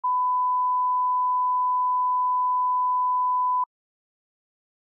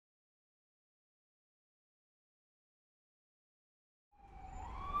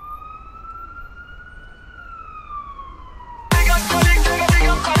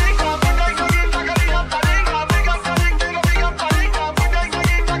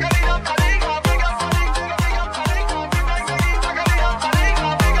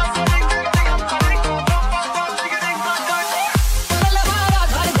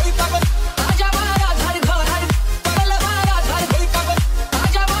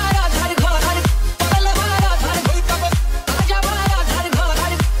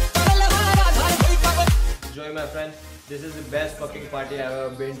best fucking party I've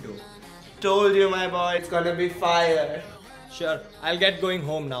ever been to. Told you, my boy, it's gonna be fire. Sure, I'll get going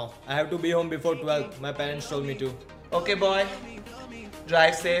home now. I have to be home before 12. My parents told me to. Okay, boy.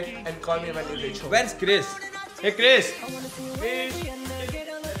 Drive safe and call me when you reach home. Where's Chris? Hey, Chris!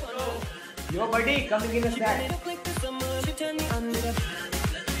 Yo, buddy, coming in a sec.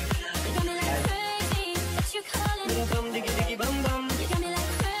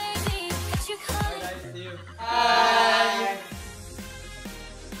 Hi.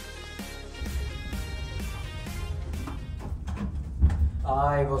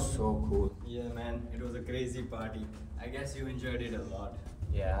 It was so cool. Yeah, man, it was a crazy party. I guess you enjoyed it a lot.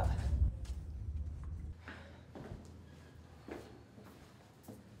 Yeah.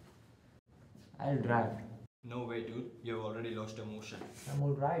 I'll drive. No way, dude. You've already lost emotion. I'm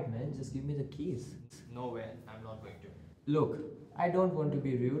alright, man. Just give me the keys. No way, I'm not going to. Look, I don't want to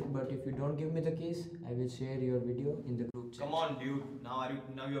be rude, but if you don't give me the keys, I will share your video in the group chat. Come on, dude. Now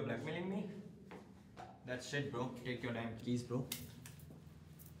you're blackmailing me? That's it, bro. Take your damn keys, bro.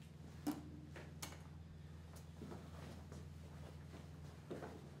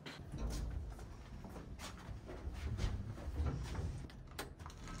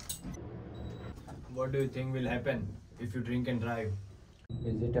 What do you think will happen if you drink and drive?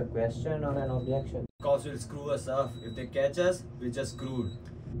 Is it a question or an objection? Cause will screw us up. If they catch us, we're just screwed.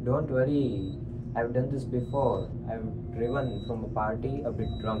 Don't worry. I've done this before. I've driven from a party a bit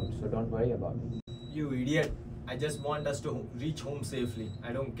drunk, so don't worry about it. You idiot. I just want us to reach home safely.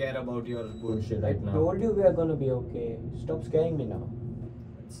 I don't care about your bullshit I right now. told you we are gonna be okay. Stop scaring me now.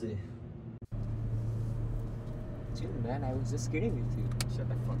 Let's see. Chill, man. I was just kidding with you. Shut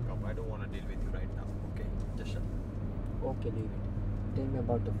the fuck up. I don't want to deal with you right now. Okay? Just shut up. Okay, leave it. Tell me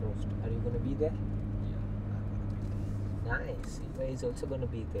about the roast. Are you gonna be there? Yeah, I'm gonna be Nice. Eva is also gonna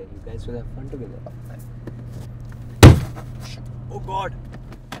be there. You guys will have fun together. Oh god!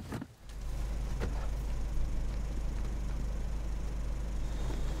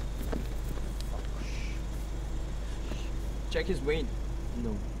 Check his vein.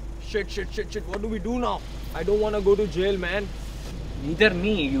 No. Shit. What do we do now? I don't want to go to jail, man. Neither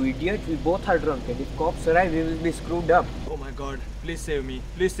me, you idiot. We both are drunk, and if cops arrive, we will be screwed up. Oh my god. Please save me.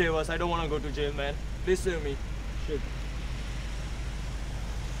 Please save us. I don't want to go to jail, man. Please save me. Shit.